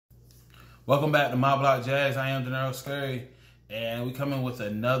Welcome back to My Block Jags. I am Denaro Scary, and we come in with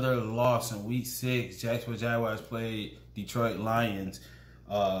another loss in Week 6. Jacksonville Jaguars played Detroit Lions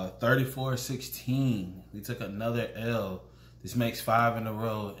 34-16. We took another L. This makes 5 in a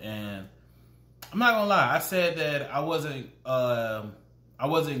row, and I'm not gonna lie. I said that I wasn't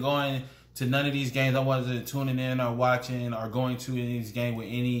going to none of these games. I wasn't tuning in or watching or going to any of these games with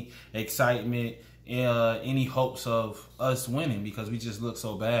any excitement, any hopes of us winning because we just look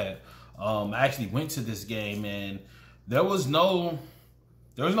so bad. I actually went to this game and there was no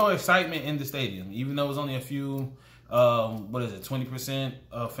excitement in the stadium, even though it was only a few, 20%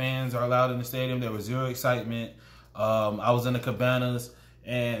 of fans are allowed in the stadium. There was zero excitement. I was in the cabanas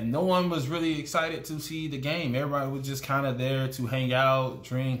and no one was really excited to see the game. Everybody was just kind of there to hang out,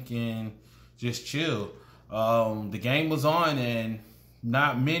 drink, and just chill. The game was on and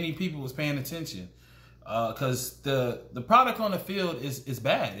not many people was paying attention. Because the product on the field is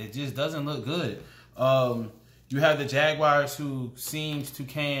bad. It just doesn't look good. You have the Jaguars who seem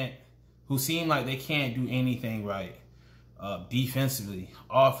like they can't do anything right. Defensively,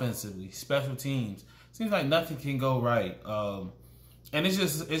 offensively, special teams. Seems like nothing can go right. And it's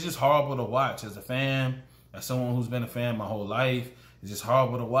just horrible to watch as a fan, as someone who's been a fan my whole life. It's just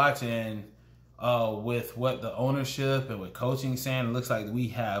horrible to watch. And with what the ownership and with coaching saying, it looks like we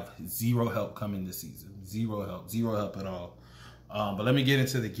have zero help coming this season. Zero help at all. But let me get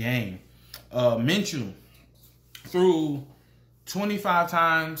into the game. Minshew threw 25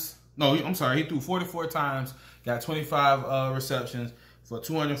 times. No, I'm sorry. He threw 44 times, got 25 receptions for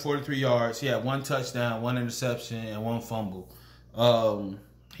 243 yards. He had 1 touchdown, 1 interception, and 1 fumble.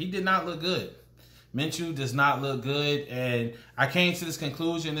 He did not look good. Minshew does not look good, and I came to this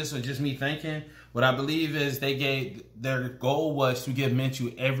conclusion. This was just me thinking. What I believe is their goal was to give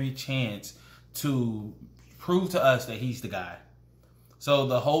Minshew every chance to prove to us that he's the guy. So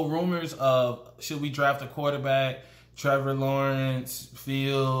the whole rumors of should we draft a quarterback, Trevor Lawrence,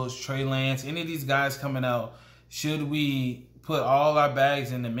 Fields, Trey Lance, any of these guys coming out, should we put all our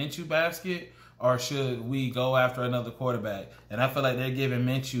bags in the Minshew basket? Or should we go after another quarterback? And I feel like they're giving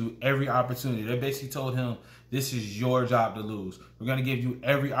Minshew every opportunity. They basically told him, this is your job to lose. We're going to give you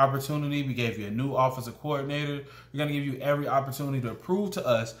every opportunity. We gave you a new offensive coordinator. We're going to give you every opportunity to prove to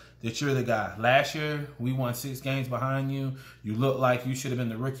us that you're the guy. Last year, we won 6 games behind you. You looked like you should have been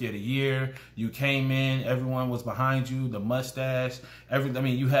the rookie of the year. You came in. Everyone was behind you. The mustache.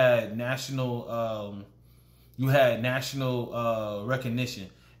 You had national recognition.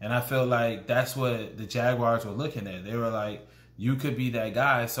 And I feel like that's what the Jaguars were looking at. They were like, you could be that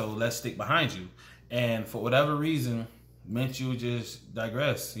guy, so let's stick behind you. And for whatever reason, Minshew just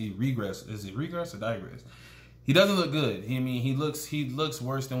digressed. He regressed. Is it regress or digress? He doesn't look good. He looks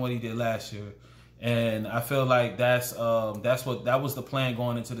worse than what he did last year. And I feel like that was the plan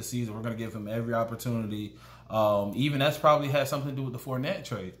going into the season. We're gonna give him every opportunity. Even that's probably had something to do with the Fournette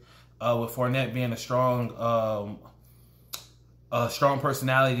trade. With Fournette being a strong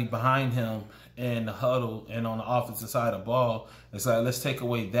personality behind him in the huddle and on the offensive side of the ball. It's like, let's take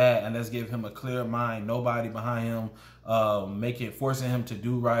away that and let's give him a clear mind, nobody behind him, forcing him to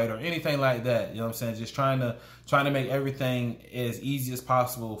do right or anything like that. You know what I'm saying? Just trying to make everything as easy as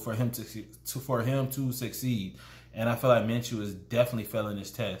possible for him to succeed. And I feel like Minshew is definitely failing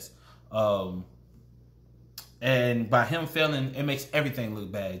his test. And by him failing, it makes everything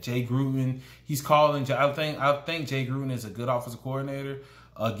look bad. Jay Gruden, he's calling. I think Jay Gruden is a good offensive coordinator.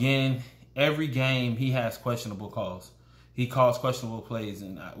 Again, every game he has questionable calls. He calls questionable plays,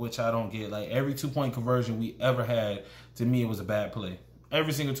 which I don't get. Like every 2-point conversion we ever had, to me, it was a bad play.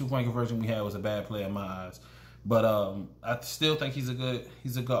 Every single 2-point conversion we had was a bad play in my eyes. But I still think he's a good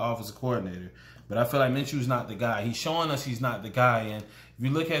offensive coordinator. But I feel like Minshew's not the guy. He's showing us he's not the guy. And if you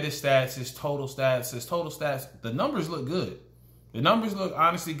look at his stats, his total stats, the numbers look good. The numbers look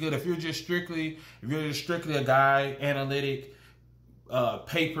honestly good. If you're just strictly a guy, analytic,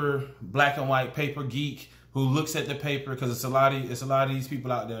 paper, black and white paper geek who looks at the paper, because it's a lot of these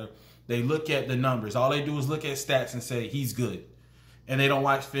people out there. They look at the numbers. All they do is look at stats and say he's good, and they don't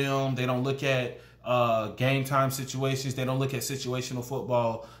watch film. They don't look at game time situations. They don't look at situational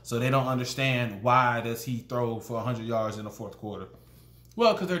football, so they don't understand why does he throw for 100 yards in the fourth quarter.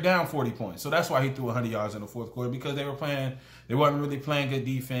 Well, because they're down 40 points. So that's why he threw 100 yards in the fourth quarter, because they wasn't really playing good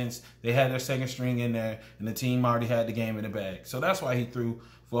defense. They had their second string in there, and the team already had the game in the bag. So that's why he threw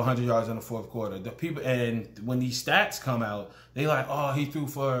for 100 yards in the fourth quarter. The people, and when these stats come out, they like, oh, he threw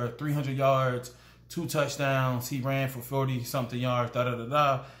for 300 yards, 2 touchdowns, he ran for 40-something yards,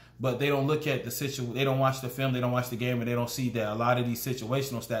 da-da-da-da. But they don't look at the situation. They don't watch the film. They don't watch the game, and they don't see that a lot of these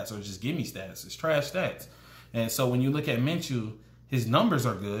situational stats are just gimme stats. It's trash stats. And so when you look at Minshew, his numbers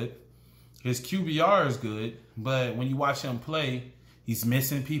are good. His QBR is good, but when you watch him play, he's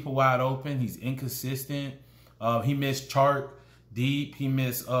missing people wide open. He's inconsistent. He missed Chark deep. He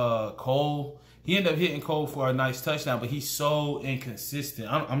missed Cole. He ended up hitting Cole for a nice touchdown, but he's so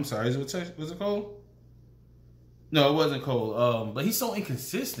inconsistent. I'm sorry, was it Cole? No, it wasn't Cole. But he's so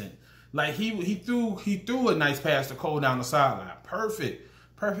inconsistent. Like he threw a nice pass to Cole down the sideline.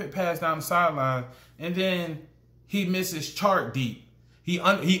 Perfect pass down the sideline, and then he misses Chark deep. He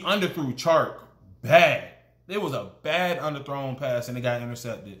underthrew Chark bad. It was a bad underthrown pass, and it got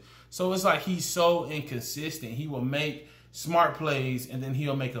intercepted. So it's like he's so inconsistent. He will make smart plays, and then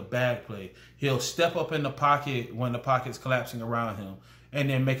he'll make a bad play. He'll step up in the pocket when the pocket's collapsing around him, and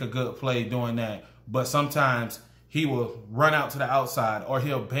then make a good play doing that. But sometimes he will run out to the outside, or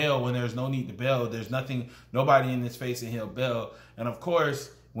he'll bail when there's no need to bail. There's nobody in his face, and he'll bail. And of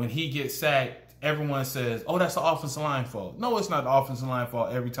course, when he gets sacked, everyone says, oh, that's the offensive line fault. No, it's not the offensive line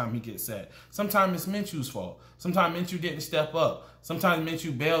fault every time he gets sacked. Sometimes it's Minshew's fault. Sometimes Minshew didn't step up. Sometimes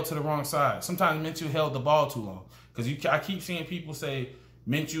Minshew bailed to the wrong side. Sometimes Minshew held the ball too long. Because I keep seeing people say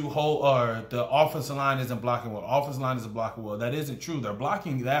Minshew or the offensive line isn't blocking well. Offensive line isn't blocking well. That isn't true. They're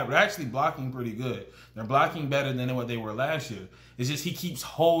blocking that. They're actually blocking pretty good. They're blocking better than what they were last year. It's just he keeps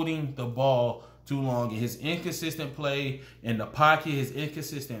holding the ball too long. And his inconsistent play in the pocket, his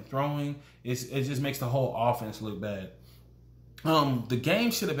inconsistent throwing, it just makes the whole offense look bad. The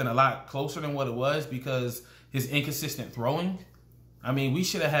game should have been a lot closer than what it was because his inconsistent throwing. I mean, we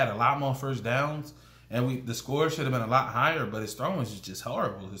should have had a lot more first downs. And the score should have been a lot higher, but his throwing was just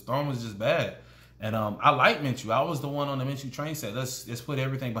horrible. His throwing was just bad. And I like Minshew. I was the one on the Minshew train set. Let's put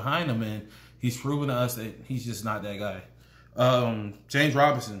everything behind him, and he's proven to us that he's just not that guy. James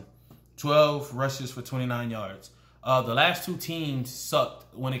Robinson, 12 rushes for 29 yards. The last two teams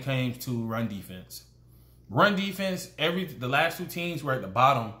sucked when it came to run defense. Run defense, the last two teams were at the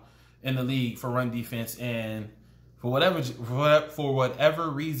bottom in the league for run defense, and for whatever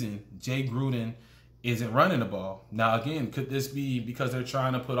reason, Jay Gruden isn't running the ball. Now, again, could this be because they're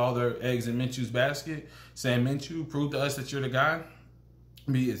trying to put all their eggs in Minshew's basket, saying, Minshew, prove to us that you're the guy?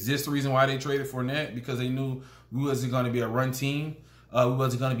 I mean, is this the reason why they traded Fournette? Because they knew we wasn't going to be a run team. We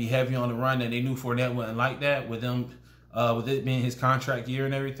wasn't going to be heavy on the run, and they knew Fournette wouldn't like that with it being his contract year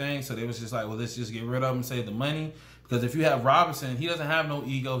and everything. So they was just like, well, let's just get rid of him and save the money. Because if you have Robinson, he doesn't have no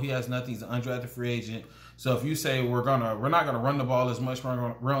ego. He has nothing. He's an undrafted free agent. So if you say we're not going to run the ball as much,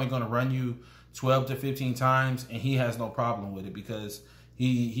 we're only going to run you 12 to 15 times, and he has no problem with it because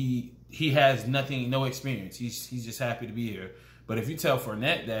he has nothing, no experience. He's just happy to be here. But if you tell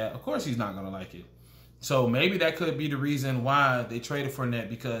Fournette that, of course he's not going to like it. So maybe that could be the reason why they traded Fournette,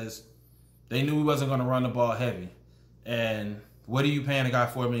 because they knew he wasn't going to run the ball heavy. And what are you paying a guy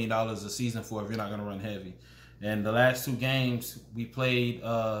 $4 million a season for if you're not going to run heavy? And the last two games we played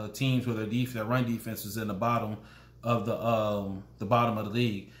teams where their run defense was in the bottom of the bottom of the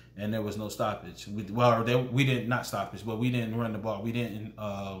league. And there was no stoppage. We didn't, not stoppage, but we didn't run the ball. We didn't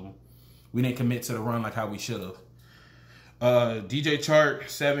commit to the run like how we should have. DJ Chark,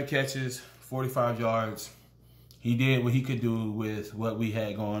 7 catches, 45 yards. He did what he could do with what we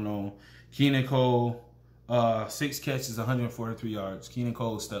had going on. Keenan Cole, 6 catches, 143 yards. Keenan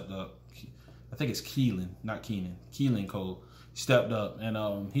Cole stepped up. I think it's Keelan, not Keenan. Keelan Cole stepped up,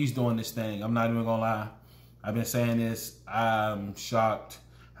 and he's doing this thing. I'm not even gonna lie. I've been saying this. I'm shocked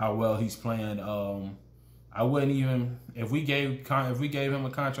how well he's playing. I wouldn't even, if we gave him a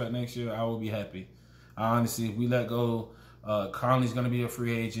contract next year, I would be happy. Honestly, if we let go, Conley's going to be a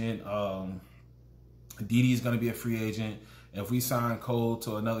free agent. Didi's going to be a free agent. If we sign Cole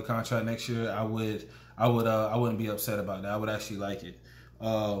to another contract next year, I wouldn't be upset about that. I would actually like it.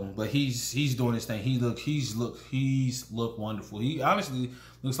 But he's doing his thing. He's looked wonderful. He honestly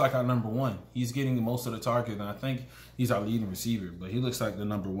looks like our number one. He's getting most of the target, and I think he's our leading receiver. But he looks like the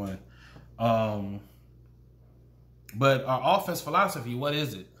number one. But our offense philosophy, what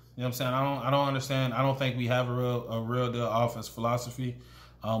is it? You know what I'm saying? I don't understand. I don't think we have a real deal offense philosophy.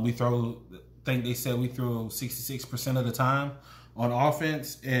 We throw 66% of the time on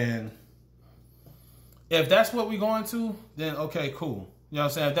offense, and if that's what we're going to, then okay, cool. You know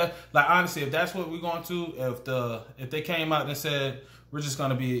what I'm saying? Honestly, if that's what we're going to, if they came out and said we're just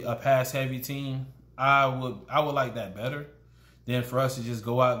going to be a pass heavy team, I would like that better than for us to just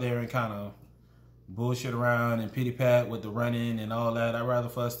go out there and kind of bullshit around and pity pat with the running and all that. I'd rather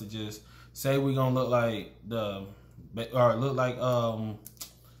for us to just say we're gonna look like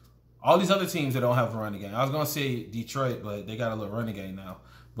all these other teams that don't have a running game. I was gonna say Detroit, but they got a little running game now.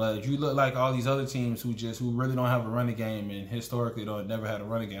 But if you look like all these other teams who really don't have a running game and historically never had a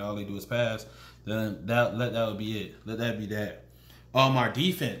running game, all they do is pass, then that would be it. Let that be that. Our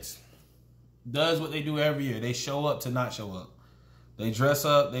defense. does what they do every year. They show up to not show up. They dress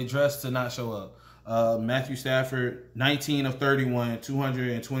up. They dress to not show up. Matthew Stafford, 19 of 31,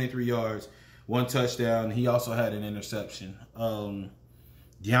 223 yards, 1 touchdown. He also had an interception.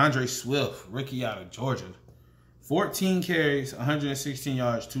 DeAndre Swift, rookie out of Georgia, 14 carries, 116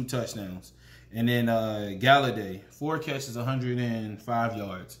 yards, 2 touchdowns. And then Galladay, 4 catches, 105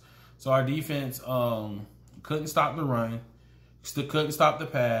 yards. So our defense couldn't stop the run, still couldn't stop the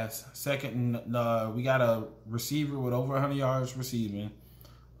pass. Second, we got a receiver with over 100 yards receiving.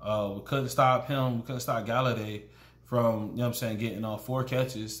 We couldn't stop him. We couldn't stop Galladay from, you know what I'm saying, getting 4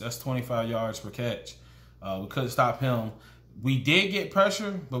 catches. That's 25 yards per catch. We couldn't stop him. We did get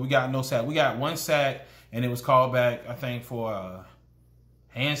pressure, but we got no sack. We got 1 sack, and it was called back, I think, for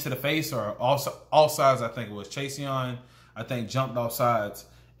hands to the face or all sides, I think it was. Chaseon, I think, jumped off sides,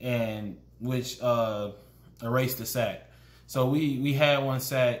 and which erased the sack. So we had 1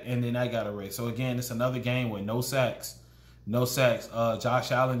 sack, and then that got erased. So, again, it's another game with no sacks. No sacks.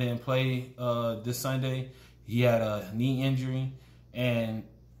 Josh Allen didn't play this Sunday. He had a knee injury, and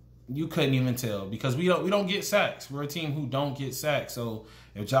you couldn't even tell because we don't get sacks. We're a team who don't get sacks. So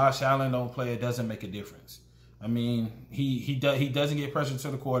if Josh Allen don't play, it doesn't make a difference. I mean, he doesn't get pressure to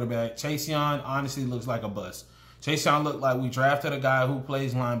the quarterback. Chaseon honestly looks like a bust. Chaseon looked like we drafted a guy who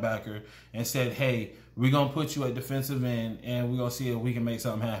plays linebacker and said, hey, we're going to put you at defensive end and we're going to see if we can make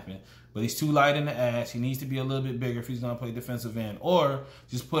something happen. But he's too light in the ass. He needs to be a little bit bigger if he's going to play defensive end. Or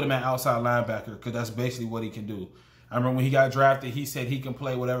just put him at outside linebacker because that's basically what he can do. I remember when he got drafted, he said he can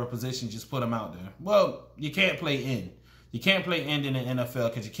play whatever position, just put him out there. Well, you can't play end. You can't play end in the NFL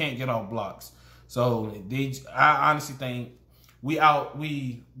because you can't get off blocks. So I honestly think we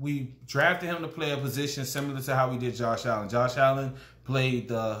drafted him to play a position similar to how we did Josh Allen. Josh Allen played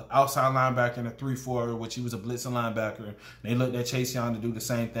the outside linebacker in a 3-4, which he was a blitzing linebacker. They looked at Chaseon to do the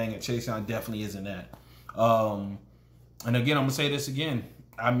same thing, and Chaseon definitely isn't that. And again, I'm going to say this again.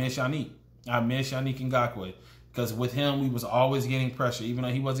 I miss Yannick. I miss Yannick Ngakoue. Because with him, we was always getting pressure. Even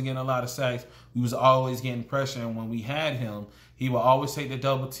though he wasn't getting a lot of sacks, we was always getting pressure. And when we had him, he would always take the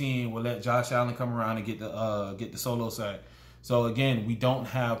double team, would let Josh Allen come around and get the solo sack. So again, we don't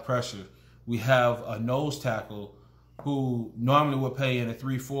have pressure. We have a nose tackle who normally would play in a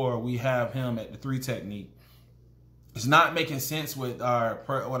 3-4. We have him at the 3 technique. It's not making sense with our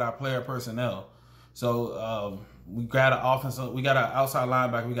player personnel. So we got an outside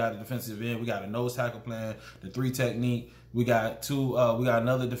linebacker, we got a defensive end, we got a nose tackle playing the 3 technique. We got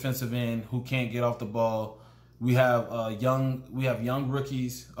another defensive end who can't get off the ball. We have young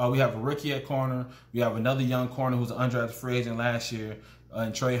rookies. We have a rookie at corner. We have another young corner who's an undrafted free agent last year,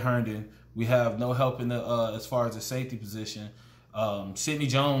 and Trey Herndon. We have no help in the as far as the safety position. Sidney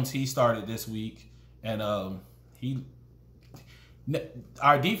Jones, he started this week, and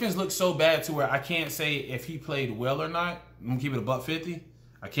our defense looks so bad to where I can't say if he played well or not. I'm going to keep it $150.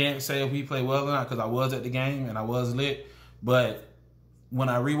 I can't say if he played well or not because I was at the game and I was lit. But when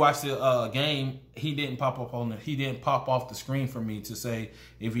I rewatched the game, he didn't pop off the screen for me to say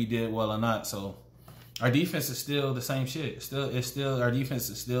if he did well or not. So our defense is still the same shit. Our defense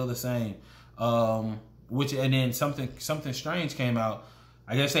is still the same. And then something strange came out.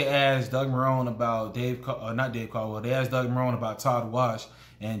 I guess they asked Doug Marrone about not Dave Caldwell. They asked Doug Marrone about Todd Wash,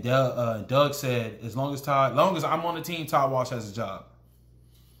 and Doug said, as long as I'm on the team, Todd Wash has a job.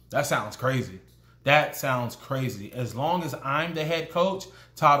 That sounds crazy. That sounds crazy. As long as I'm the head coach,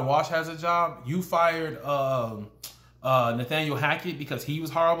 Todd Wash has a job. You fired Nathaniel Hackett because he was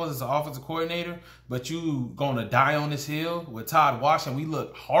horrible as an offensive coordinator, but you gonna die on this hill with Todd Wash, and we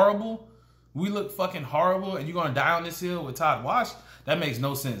look horrible. We look fucking horrible, and you're gonna die on this hill with Todd Wash. That makes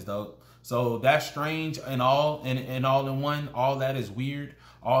no sense, though. So that's strange and all in one. All that is weird.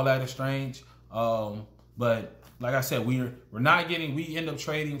 All that is strange. But like I said, we're not getting. We end up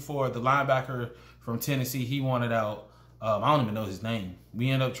trading for the linebacker from Tennessee. He wanted out. I don't even know his name.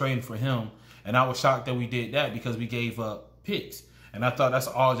 We end up trading for him, and I was shocked that we did that because we gave up picks. And I thought that's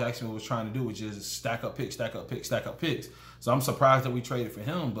all Jacksonville was trying to do, which is stack up picks, stack up picks, stack up picks. So I'm surprised that we traded for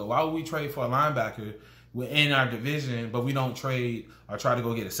him. But why would we trade for a linebacker in our division, but we don't trade or try to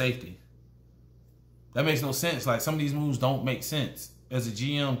go get a safety? That makes no sense. Like, some of these moves don't make sense. As a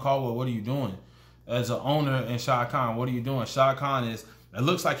GM, Caldwell, what are you doing? As an owner in Shad Khan, what are you doing? Shad Khan it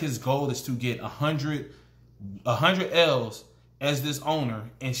looks like his goal is to get 100 L's as this owner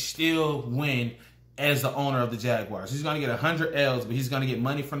and still win as the owner of the Jaguars. He's going to get 100 L's, but he's going to get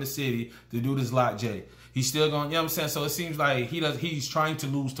money from the city to do this lot J. He's still going, you know what I'm saying? So it seems like he's trying to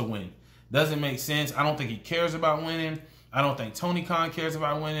lose to win. Doesn't make sense. I don't think he cares about winning. I don't think Tony Khan cares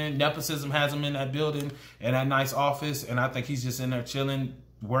about winning. Nepotism has him in that building, in that nice office, and I think he's just in there chilling,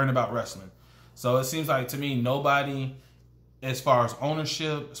 worrying about wrestling. So it seems like to me, nobody, as far as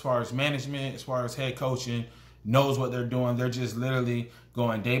ownership, as far as management, as far as head coaching, knows what they're doing. They're just literally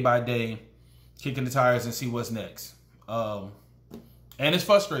going day by day, kicking the tires and see what's next. And it's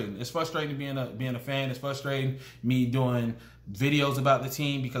frustrating. It's frustrating being a fan. It's frustrating me doing videos about the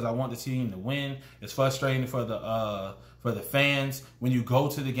team because I want the team to win. It's frustrating for the fans when you go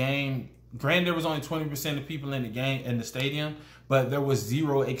to the game. Granted, there was only 20% of people in the stadium, but there was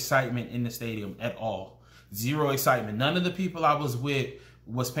zero excitement in the stadium at all. Zero excitement. None of the people I was with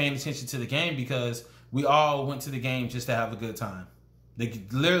was paying attention to the game because we all went to the game just to have a good time.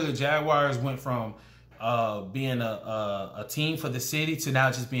 Literally, the Jaguars went from being a team for the city to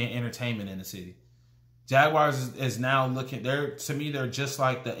now just being entertainment in the city. Jaguars is now looking, to me, they're just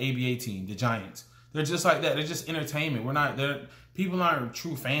like the ABA team, the Giants. They're just like that. They're just entertainment. People aren't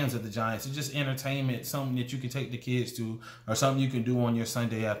true fans of the Giants. It's just entertainment, something that you can take the kids to or something you can do on your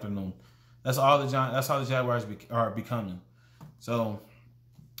Sunday afternoon. That's all the Jaguars are becoming. So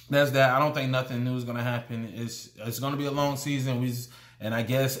that's that. I don't think nothing new is going to happen. It's going to be a long season. And I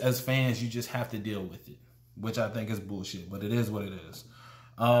guess as fans, you just have to deal with it, which I think is bullshit, but it is what it is.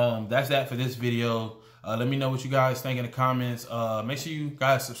 That's that for this video. Let me know what you guys think in the comments. Make sure you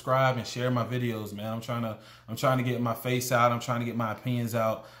guys subscribe and share my videos, man. I'm trying to get my face out. I'm trying to get my opinions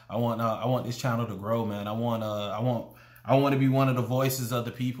out. I want this channel to grow, man. I want to be one of the voices of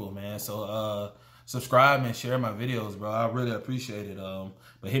the people, man. So subscribe and share my videos, bro. I really appreciate it.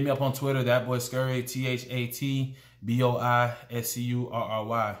 But hit me up on Twitter, thatboyscurry,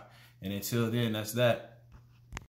 ThatBoyscurry. And until then, that's that.